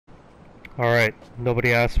Alright,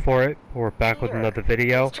 nobody asked for it. We're back with Peter, another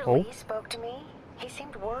video. Mr. Oh, Lee spoke to me. He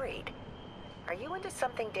seemed worried. Are you into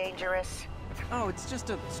something dangerous? Oh, it's just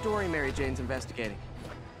a story Mary Jane's investigating.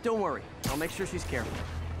 Don't worry, I'll make sure she's careful.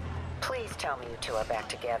 Please tell me you two are back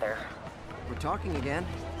together. We're talking again.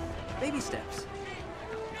 Baby steps.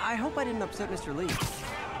 I hope I didn't upset Mr. Lee.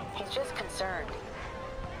 He's just concerned.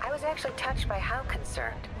 I was actually touched by how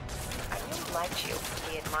concerned. I really liked you.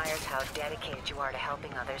 He admires how dedicated you are to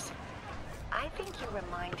helping others. I think you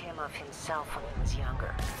remind him of himself when he was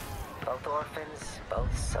younger. Both orphans,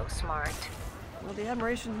 both so smart. Well, the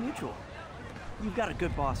admiration's mutual. You've got a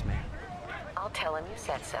good boss, man. I'll tell him you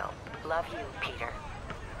said so. Love you, Peter.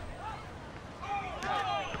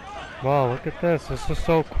 wow, look at this. This is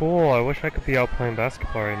so cool. I wish I could be out playing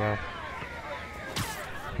basketball right now.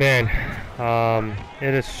 Man,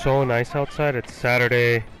 it is so nice outside. It's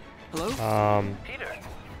Saturday. Hello? Peter,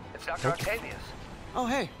 it's Dr. Octavius. Oh,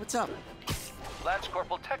 hey, what's up? Lance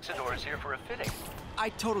Corporal Texador is here for a fitting. I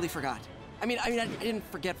totally forgot. I didn't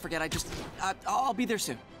forget. I just, I'll be there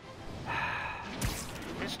soon.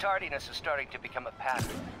 His tardiness is starting to become a pattern.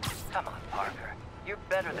 Come on, Parker. You're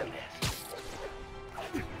better than this.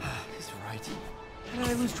 He's right. How did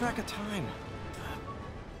I lose track of time?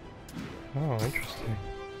 Oh, interesting.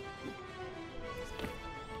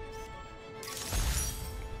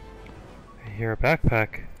 I hear a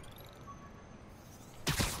backpack.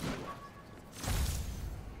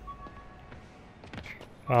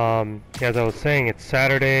 Yeah, as I was saying, it's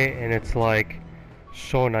Saturday and it's like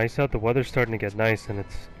so nice out. The weather's starting to get nice and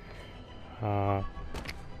it's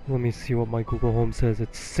let me see what my Google Home says.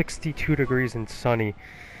 It's 62 degrees and sunny.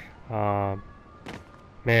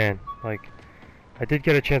 Man, like I did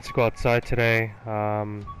get a chance to go outside today.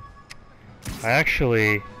 I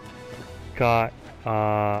actually got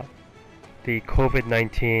the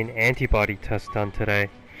COVID-19 antibody test done today.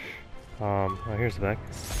 Oh, here's the back.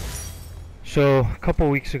 So a couple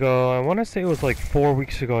weeks ago, I want to say it was like 4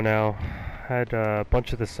 weeks ago now, had a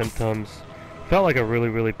bunch of the symptoms. Felt like a really,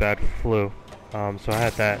 really bad flu. So I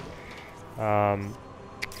had that.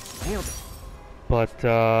 Nailed it. But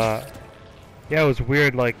yeah, it was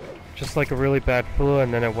weird, like just like a really bad flu,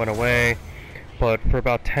 and then it went away. But for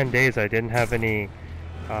about 10 days, I didn't have any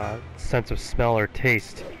sense of smell or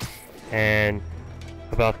taste. And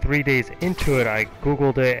about 3 days into it, I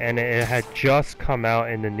googled it, and it had just come out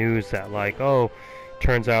in the news that like, oh,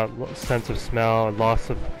 turns out sense of smell, loss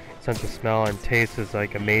of sense of smell and taste is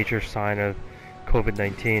like a major sign of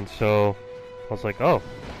COVID-19. So I was like, oh,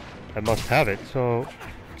 I must have it. So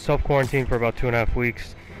self-quarantine for about 2.5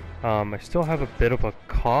 weeks. I still have a bit of a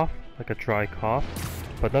cough, like a dry cough,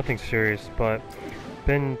 but nothing serious. But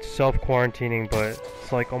been self-quarantining, but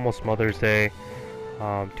it's like almost Mother's Day.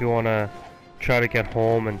 Do want to try to get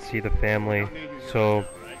home and see the family, so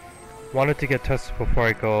wanted to get tested before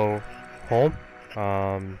I go home.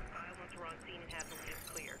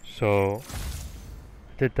 So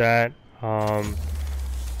did that.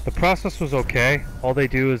 The process was okay. All they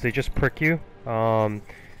do is they just prick you.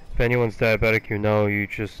 If anyone's diabetic, you know, you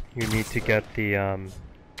need to get the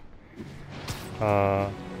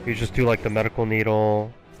you just do like the medical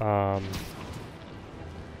needle, and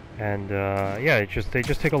yeah, they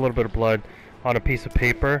just take a little bit of blood on a piece of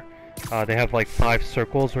paper. They have like 5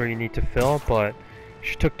 circles where you need to fill, but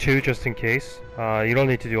she took 2 just in case. You don't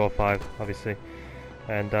need to do all 5, obviously.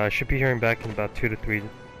 And I should be hearing back in about 2 to 3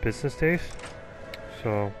 business days.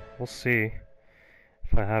 So we'll see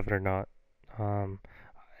if I have it or not.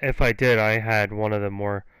 If I did, I had one of the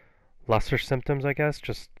more lesser symptoms, I guess.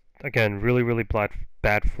 Just again, really, really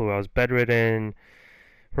bad flu. I was bedridden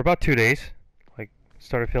for about 2 days. Like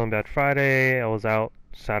started feeling bad Friday. I was out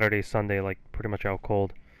Saturday, Sunday, like pretty much out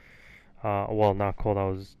cold. Well, not cold.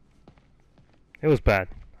 It was bad.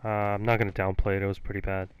 I'm not gonna downplay it. It was pretty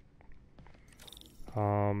bad.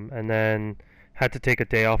 And then had to take a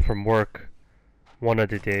day off from work one of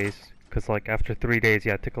the days, because like after 3 days,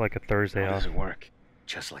 yeah, I took like a Thursday How off. does it work?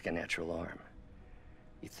 Just like a natural arm.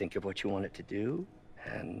 You think of what you want it to do,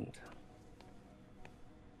 and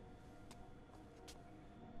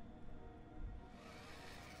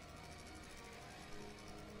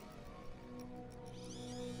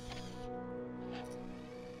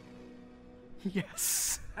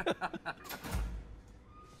Yes.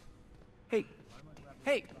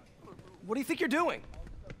 Hey, what do you think you're doing?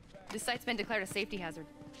 This site's been declared a safety hazard.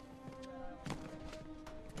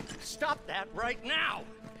 stop that right now!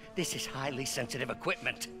 This is highly sensitive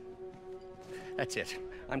equipment. That's it.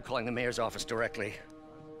 I'm calling the mayor's office directly.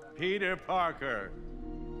 Peter Parker,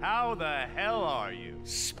 how the hell are you?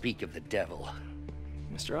 Speak of the devil.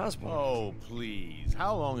 Mr. Osborn. Oh, please.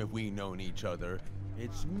 How long have we known each other?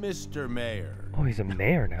 It's Mr. Mayor. Oh, he's a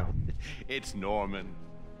mayor now. It's Norman.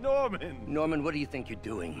 Norman! Norman, what do you think you're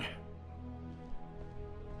doing?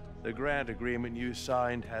 The grant agreement you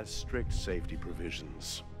signed has strict safety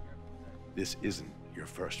provisions. This isn't your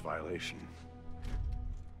first violation.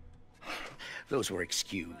 Those were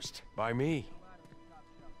excused. By me.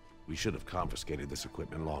 We should have confiscated this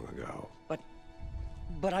equipment long ago.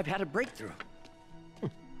 But I've had a breakthrough.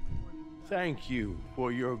 Thank you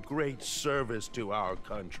for your great service to our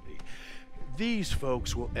country. These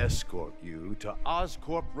folks will escort you to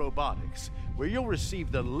Oscorp Robotics, where you'll receive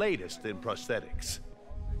the latest in prosthetics.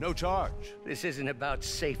 No charge. This isn't about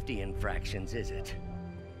safety infractions, is it?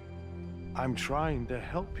 I'm trying to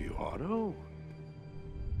help you, Otto.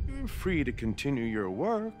 You're free to continue your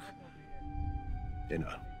work in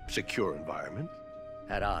a secure environment.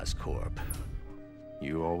 At Oscorp.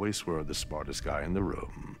 You always were the smartest guy in the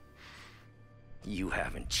room. You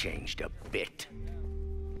haven't changed a bit.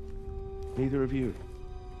 Neither of you.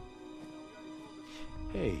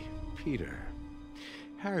 Hey, Peter.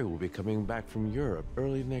 Harry will be coming back from Europe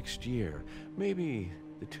early next year. Maybe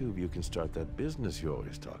the two of you can start that business you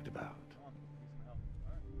always talked about.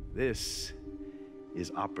 This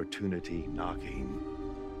is opportunity knocking.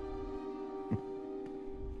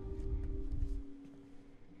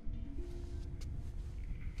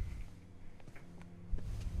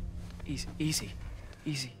 Easy.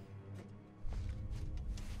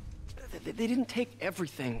 They didn't take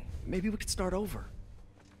everything. Maybe we could start over.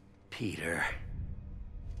 Peter.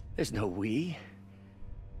 There's no we.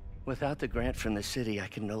 Without the grant from the city, I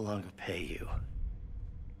can no longer pay you.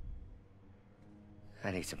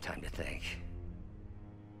 I need some time to think.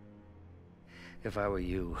 If I were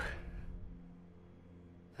you,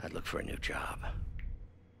 I'd look for a new job.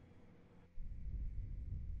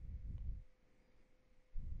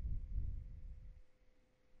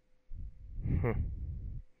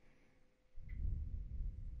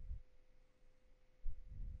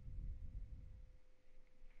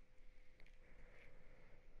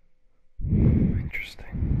 Interesting.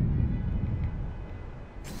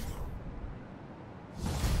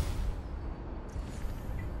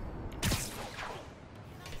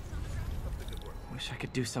 Wish I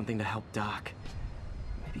could do something to help Doc.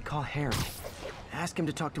 Maybe call Harry. Ask him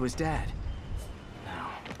to talk to his dad. No.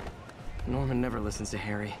 Norman never listens to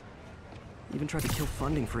Harry. Even tried to kill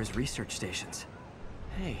funding for his research stations.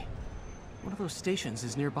 Hey, one of those stations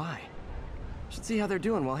is nearby. Should see how they're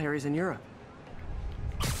doing while Harry's in Europe.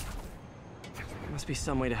 There must be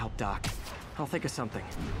some way to help Doc. I'll think of something.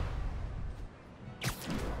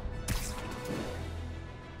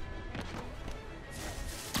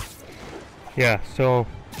 Yeah, so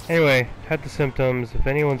anyway, had the symptoms. If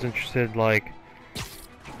anyone's interested, like,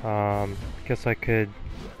 guess I could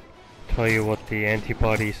tell you what the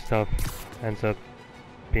antibody stuff ends up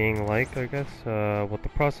being like, I guess, what the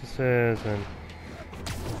process is and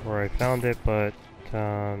where I found it, but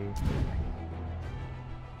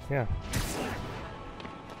yeah.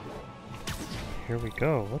 Here we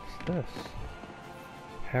go. What's this?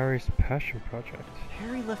 Harry's Passion Project.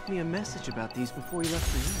 Harry left me a message about these before he left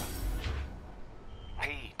for Europe.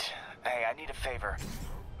 Pete, hey, I need a favor.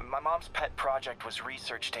 My mom's pet project was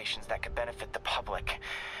research stations that could benefit the public.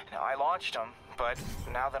 Now, I launched them, but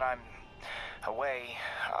now that I'm away,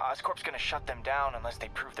 Oscorp's gonna shut them down unless they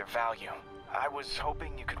prove their value. I was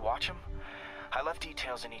hoping you could watch them. I left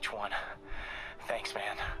details in each one. Thanks,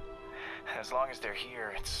 man. As long as they're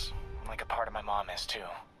here, it's like a part of my mom is, too.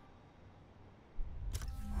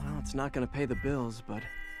 Well, it's not gonna pay the bills, but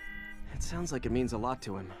it sounds like it means a lot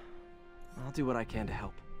to him. I'll do what I can to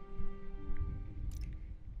help.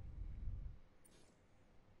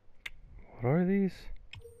 What are these?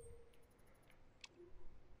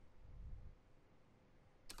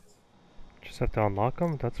 Just have to unlock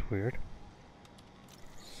them? That's weird.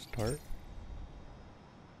 Start.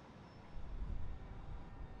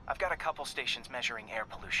 I've got a couple stations measuring air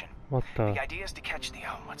pollution. What the? The idea is to catch the,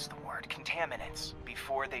 what's the word, contaminants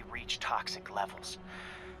before they reach toxic levels.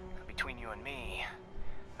 Between you and me,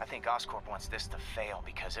 I think Oscorp wants this to fail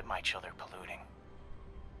because it might show they're polluting.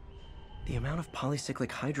 The amount of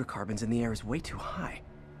polycyclic hydrocarbons in the air is way too high.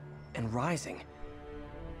 And rising.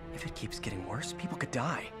 If it keeps getting worse, people could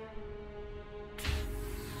die.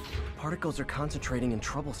 Particles are concentrating in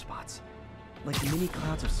trouble spots, like mini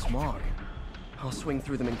clouds of smog. I'll swing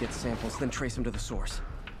through them and get samples, then trace them to the source.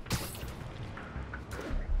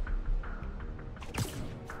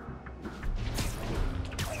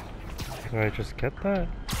 Can I just get that?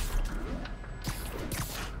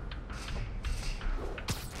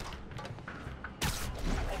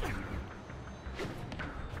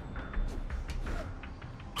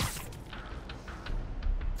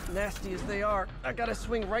 Nasty as they are, I gotta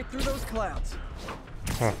swing right through those clouds.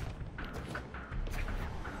 Huh.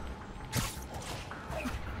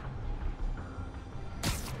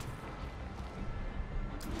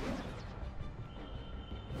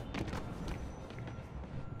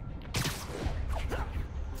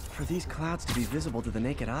 For these clouds to be visible to the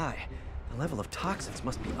naked eye, the level of toxins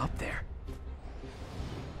must be up there.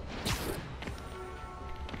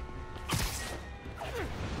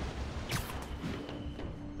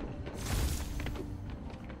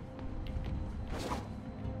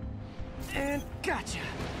 And gotcha!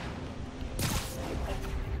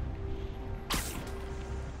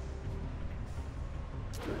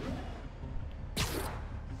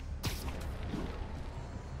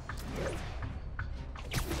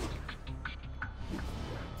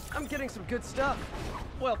 I'm getting some good stuff.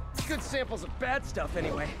 Well, good samples of bad stuff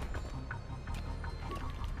anyway.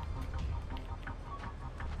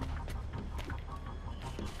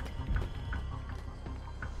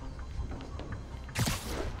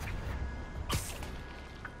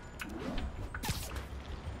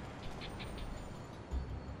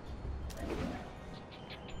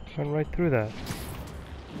 Went right through that.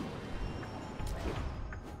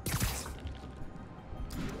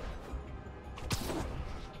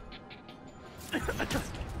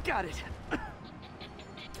 Got it.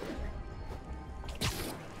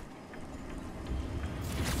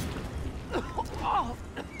 Oh,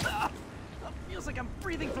 feels like I'm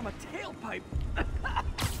breathing from a tailpipe.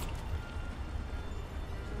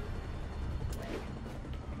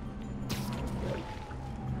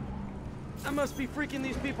 I must be freaking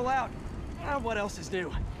these people out. What else is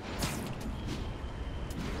new?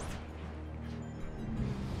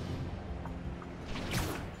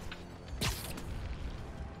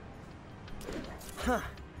 Huh.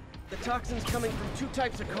 The toxin's coming from 2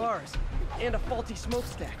 types of cars, and a faulty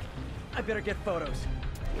smokestack. I better get photos.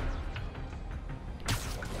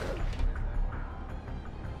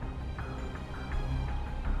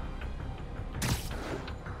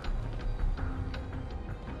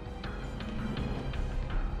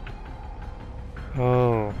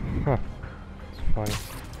 Oh, huh. It's funny.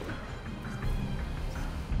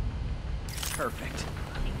 Perfect.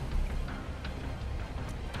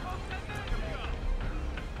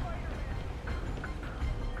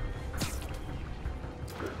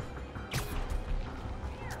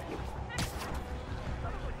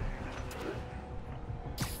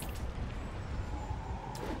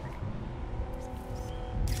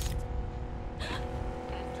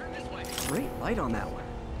 Great light on that one.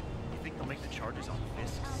 You think they'll make the charges on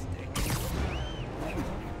Fisk stick?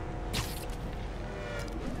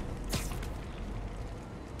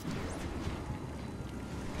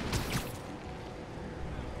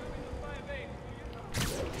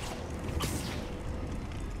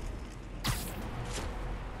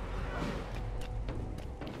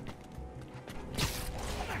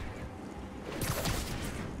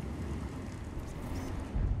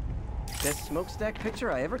 Best smokestack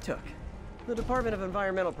picture I ever took. The Department of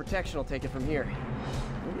Environmental Protection will take it from here.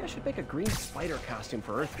 Maybe I should make a green spider costume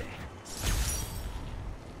for Earth Day.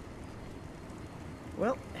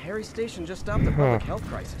 Well, Harry's station just stopped a public health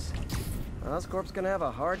crisis. Oscorp's gonna have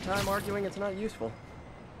a hard time arguing it's not useful.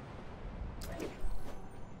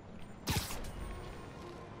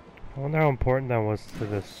 I wonder how important that was to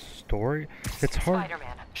this story. It's hard.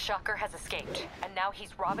 Spider-Man, Shocker has escaped, and now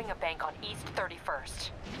he's robbing a bank on East 31st.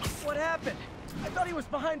 What happened? I thought he was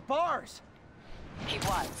behind bars. He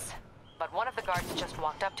was, but one of the guards just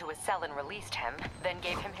walked up to his cell and released him, then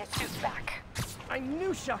gave him his suit back. I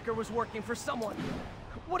knew Shocker was working for someone.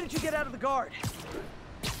 What did you get out of the guard?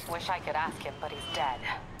 Wish I could ask him, but he's dead.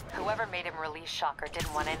 Whoever made him release Shocker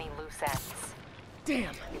didn't want any loose ends.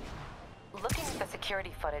 Damn. Looking at the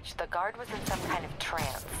security footage, the guard was in some kind of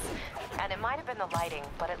trance. And it might have been the lighting,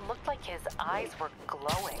 but it looked like his eyes were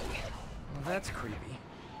glowing. Well, that's creepy.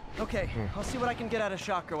 Okay, I'll see what I can get out of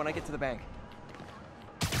Shocker when I get to the bank.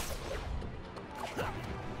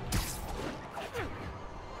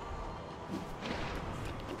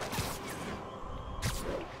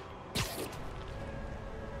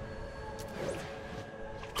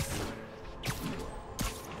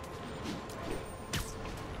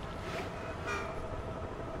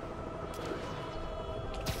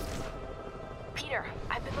 Peter,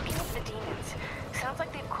 I've been looking into the demons. Sounds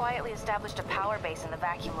like they've quietly established a power base in the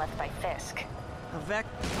vacuum left by Fisk. A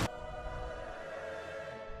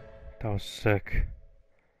That was sick.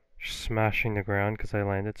 Just smashing the ground because I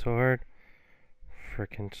landed so hard.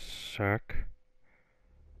 Freaking suck.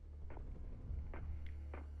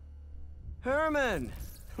 Herman!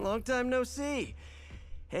 Long time no see.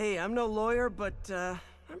 Hey, I'm no lawyer, but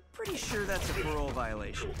I'm pretty sure that's a parole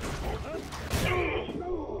violation.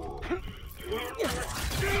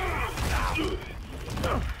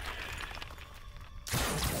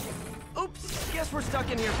 Oops, guess we're stuck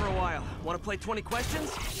in here for a while. Want to play 20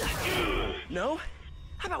 questions? No?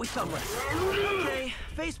 How about we thumb wrestle? Okay,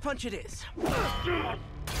 face punch it is.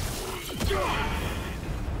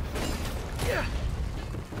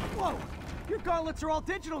 Whoa! Your gauntlets are all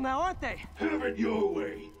digital now, aren't they? Have it your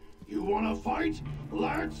way. You wanna fight?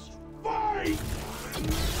 Let's fight!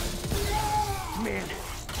 Man,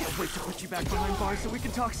 can't wait to put you back behind bars so we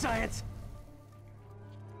can talk science.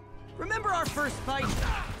 Remember our first fight?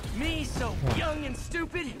 Me so young and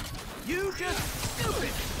stupid? You just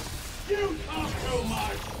stupid! You talk too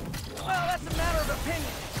much! Well, that's a matter of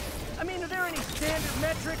opinion. I mean, are there any standard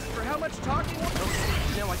metrics for how much talking one?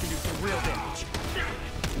 Okay, now I can do some real damage.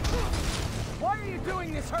 Why are you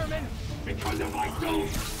doing this, Herman? Because if I don't,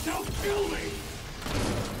 they'll kill me!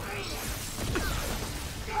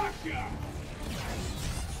 Gotcha!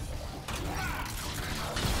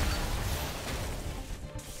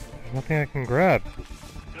 There's nothing I can grab.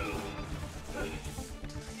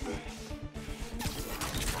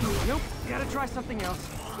 Nope, gotta try something else.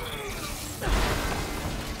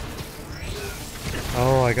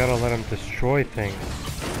 Oh, I gotta let him destroy things.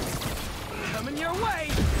 Coming your way!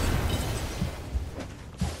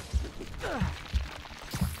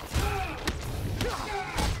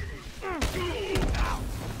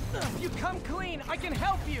 If you come clean, I can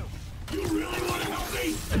help you! You really want to help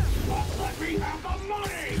me? Don't let me have the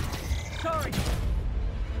money! Sorry.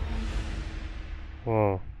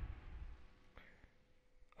 Whoa.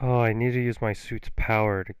 Oh, I need to use my suit's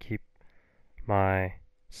power to keep my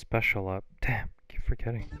special up. Damn, keep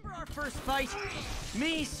forgetting. Remember our first fight?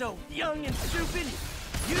 Me so young and stupid?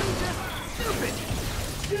 You just stupid!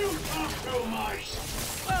 You talk too much!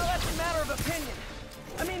 Well, that's a matter of opinion.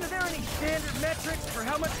 I mean, are there any standard metrics for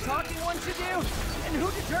how much talking one should do? And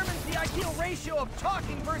who determines the ideal ratio of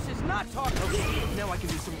talking versus not talking? Okay, now I can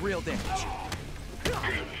do some real damage.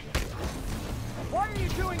 Why are you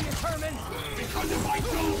doing this, Herman? Because if I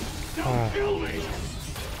don't, they'll kill me!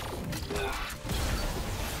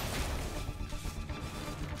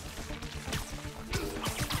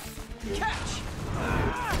 Catch!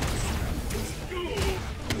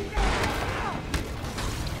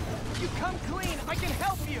 You come clean, I can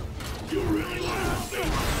help you! You really want to help me?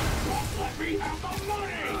 Don't let me have the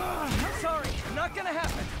money! Sorry, not gonna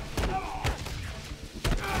happen.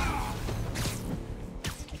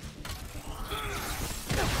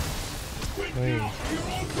 Quit now! You're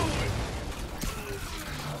all going!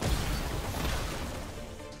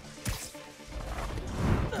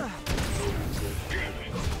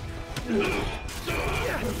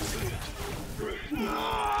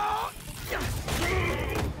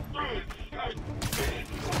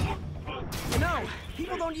 No,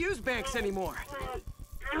 people don't use banks anymore.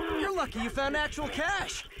 You're lucky you found actual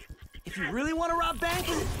cash. If you really want to rob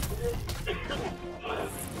banks,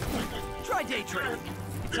 try day trading.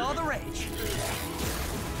 It's all the rage.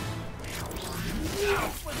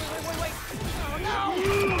 Wait. Oh, no!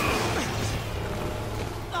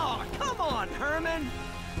 Oh, come on, Herman!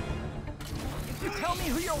 If you tell me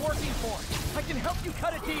who you're working for, I can help you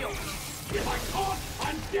cut a deal. If I talk,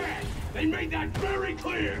 I'm dead! They made that very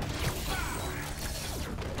clear!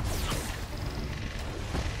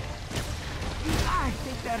 I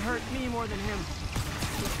think that hurt me more than him.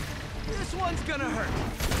 This one's gonna hurt.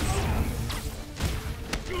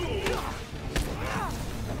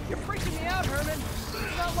 You're freaking me out, Herman.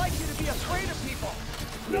 It's not like you to be afraid of people.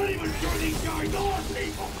 Not even sure these guys are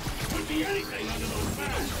people! Could be anything under those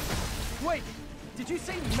masks! Wait, did you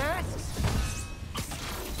say masks?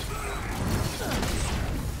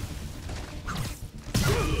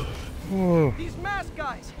 Whoa. These mask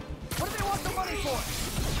guys, what do they want the money for?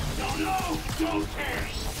 Don't know! Don't care!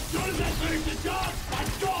 Soon as I finish the job, I'm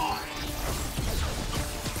gone!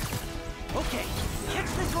 Okay, catch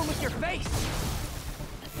this one with your face.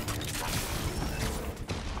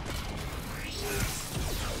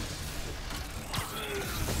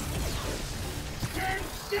 Stand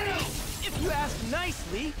still! If you ask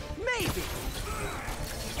nicely, maybe.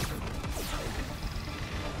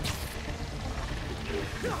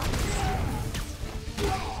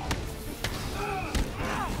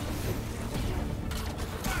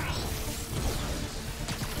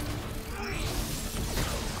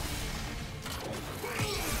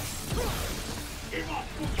 Give up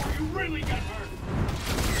before you really get hurt!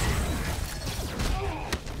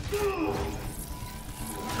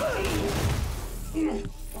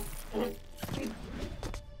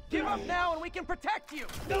 Give up now and we can protect you.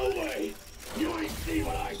 No way! You ain't see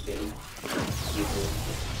what I see.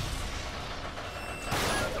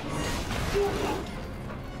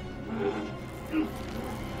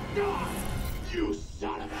 You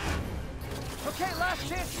son of a... Okay, last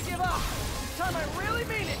chance to give up. This time I really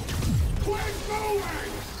mean it. Quit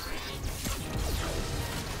moving!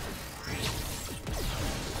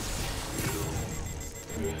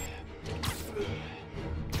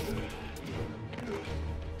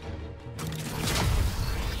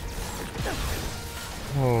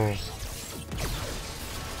 Oh.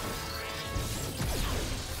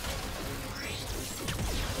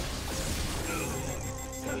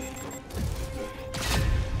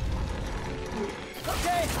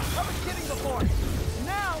 Okay, I was kidding before.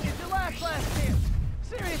 Now is your last chance.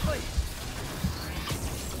 Seriously.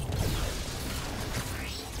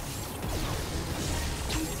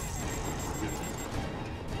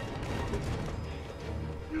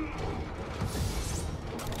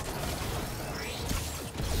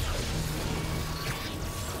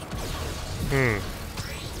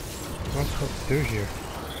 What's I supposed to do here?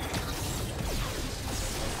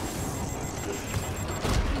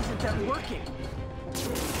 Isn't that working?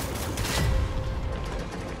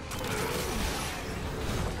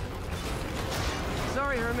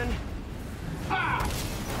 Sorry, Herman.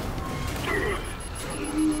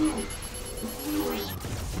 You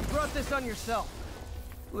brought this on yourself.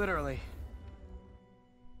 Literally.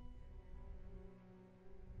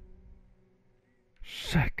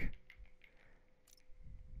 Sick.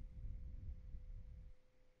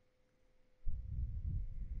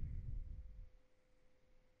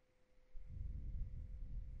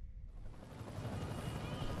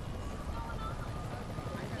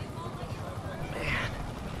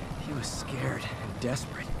 He was scared and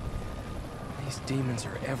desperate. These demons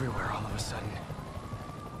are everywhere all of a sudden.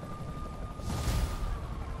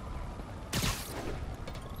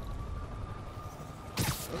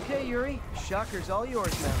 Okay, Yuri. Shocker's all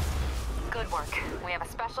yours now. Good work. We have a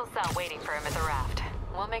special cell waiting for him at the raft.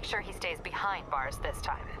 We'll make sure he stays behind bars this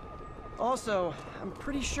time. Also, I'm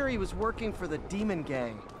pretty sure he was working for the Demon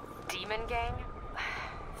Gang. Demon Gang?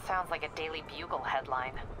 Sounds like a Daily Bugle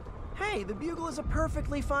headline. Hey, the Bugle is a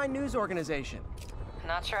perfectly fine news organization.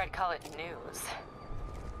 Not sure I'd call it news.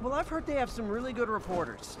 Well, I've heard they have some really good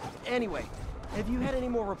reporters. Anyway, have you had any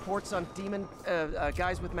more reports on demon,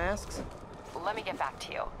 guys with masks? Let me get back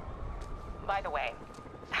to you. By the way,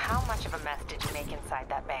 how much of a mess did you make inside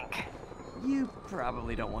that bank? You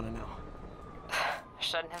probably don't want to know.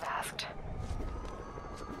 Shouldn't have asked.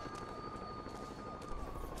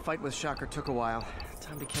 Fight with Shocker took a while.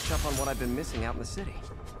 Time to catch up on what I've been missing out in the city.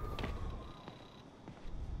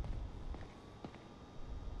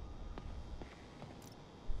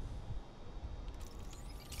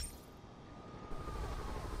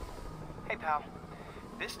 Hey, pal.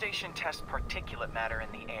 This station tests particulate matter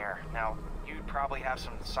in the air. Now, you'd probably have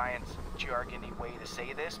some science jargony way to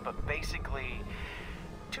say this, but basically,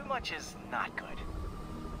 too much is not good.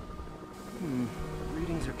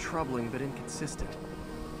 Readings are troubling but inconsistent.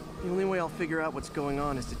 The only way I'll figure out what's going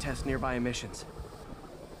on is to test nearby emissions.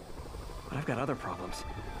 But I've got other problems.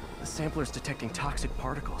 The sampler's detecting toxic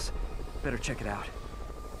particles. Better check it out.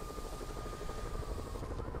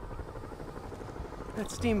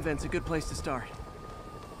 That steam vent's a good place to start.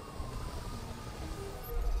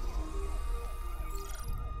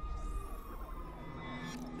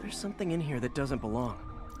 There's something in here that doesn't belong.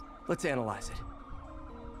 Let's analyze it.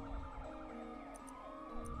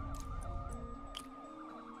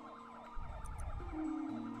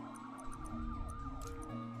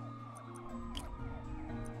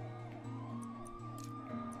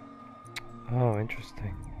 Oh,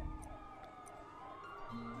 interesting.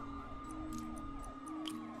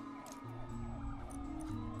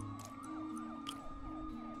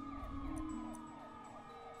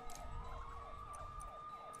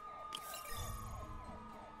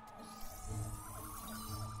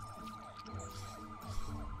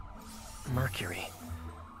 Mercury.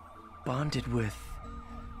 Bonded with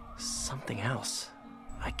something else.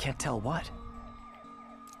 I can't tell what.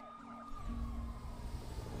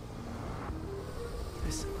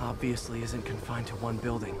 This obviously isn't confined to one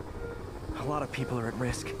building. A lot of people are at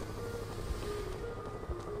risk.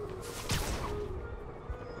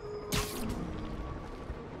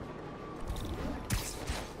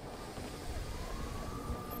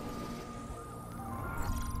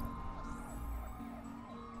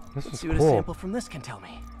 This is See what a cool. sample from this can tell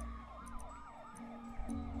me.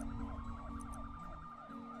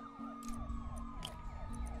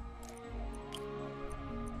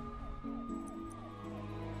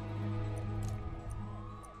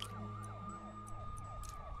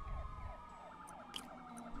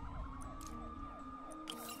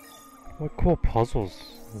 What cool puzzles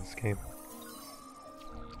in this game.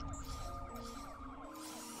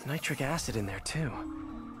 Nitric acid in there too,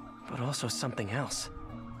 but also something else.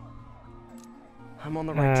 I'm on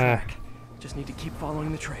the right track. Just need to keep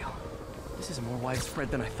following the trail. This is more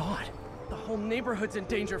widespread than I thought. The whole neighborhood's in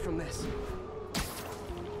danger from this.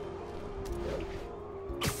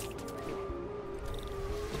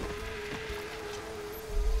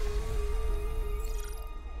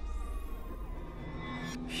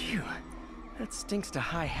 Phew, that stinks to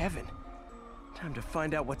high heaven. Time to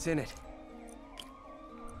find out what's in it.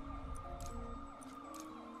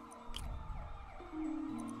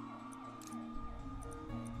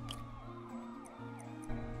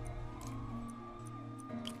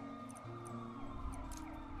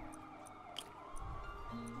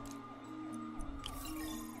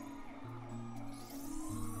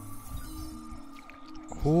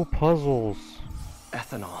 Cool puzzles.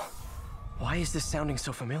 Ethanol. Why is this sounding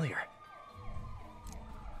so familiar?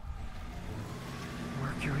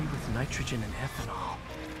 Mercury with nitrogen and ethanol.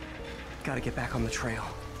 Gotta get back on the trail.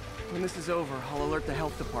 When this is over, I'll alert the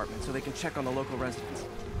health department so they can check on the local residents.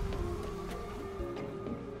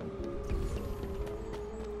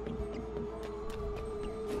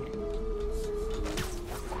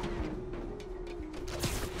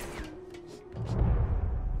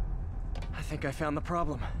 I think I found the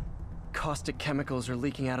problem. Caustic chemicals are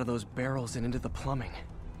leaking out of those barrels and into the plumbing.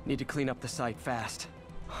 Need to clean up the site fast.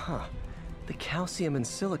 Huh. The calcium and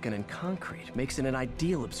silicon in concrete makes it an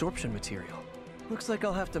ideal absorption material. Looks like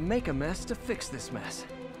I'll have to make a mess to fix this mess.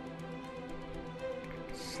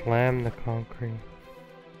 Slam the concrete.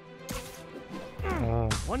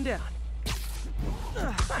 One down.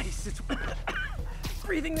 Nice. It's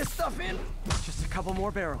breathing this stuff in. Just a couple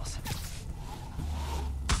more barrels.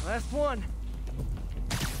 Last one.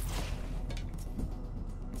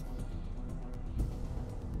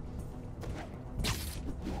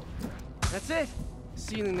 That's it.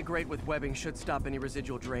 Sealing the grate with webbing should stop any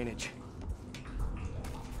residual drainage.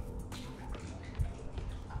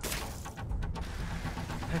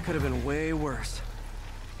 That could have been way worse.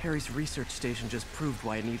 Harry's research station just proved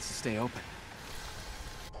why it needs to stay open.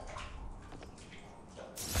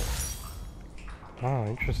 Oh,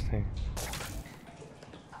 interesting.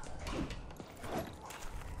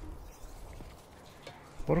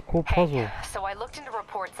 What a cool puzzle. Hey, so I looked into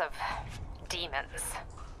reports of demons.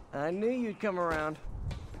 I knew you'd come around.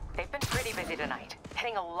 They've been pretty busy tonight,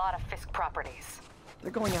 hitting a lot of Fisk properties.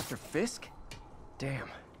 They're going after Fisk? Damn.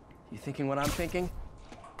 You thinking what I'm thinking?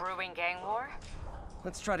 Brewing gang war?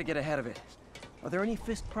 Let's try to get ahead of it. Are there any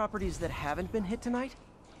Fisk properties that haven't been hit tonight?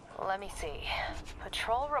 Let me see.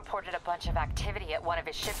 Patrol reported a bunch of activity at one of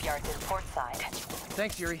his shipyards in Portside.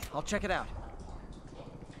 Thanks, Yuri. I'll check it out.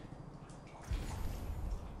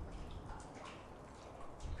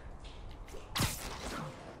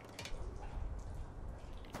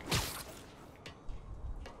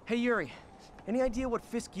 Hey, Yuri. Any idea what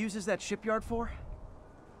Fisk uses that shipyard for?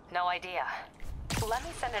 No idea. Let me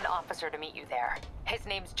send an officer to meet you there. His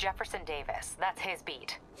name's Jefferson Davis. That's his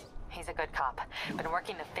beat. He's a good cop. Been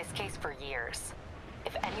working the Fisk case for years.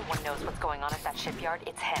 If anyone knows what's going on at that shipyard,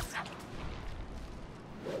 it's him.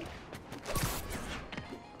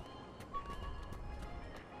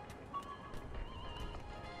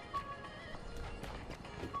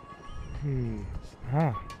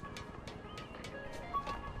 Huh.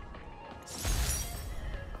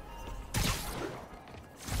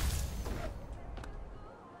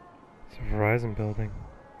 It's a Verizon building.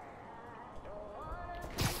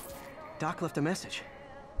 Doc left a message.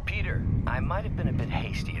 Peter, I might have been a bit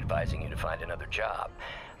hasty advising you to find another job.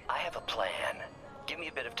 I have a plan. Give me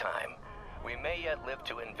a bit of time. We may yet live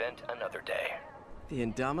to invent another day. The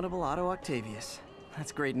indomitable Otto Octavius.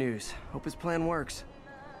 That's great news. Hope his plan works.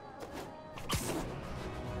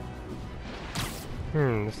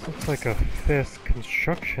 This looks like a Fisk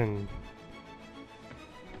construction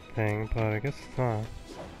thing, but I guess it's not.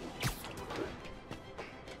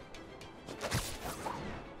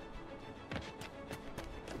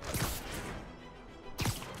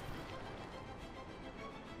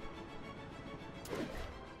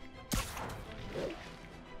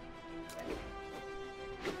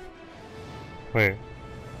 Wait,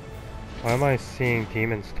 why am I seeing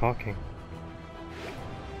demons talking?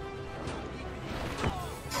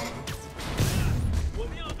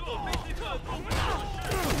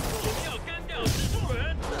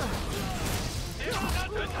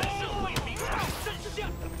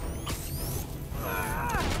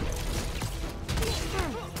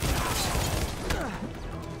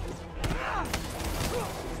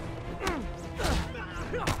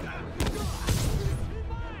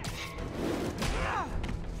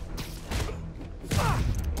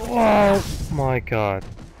 my god.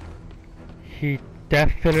 He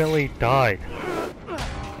definitely died.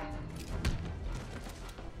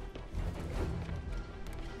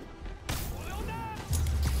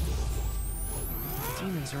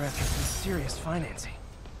 Demons are after some serious financing.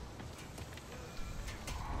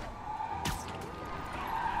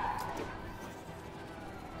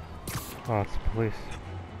 Oh, it's the police.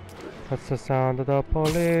 That's the sound of the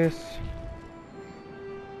police.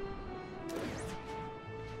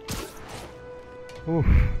 Oof,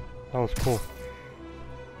 that was cool.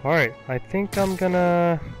 Alright, I think I'm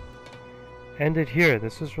gonna end it here.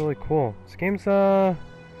 This is really cool. This game's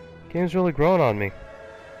really growing on me.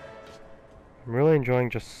 I'm really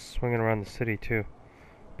enjoying just swinging around the city too.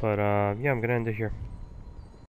 But yeah, I'm gonna end it here.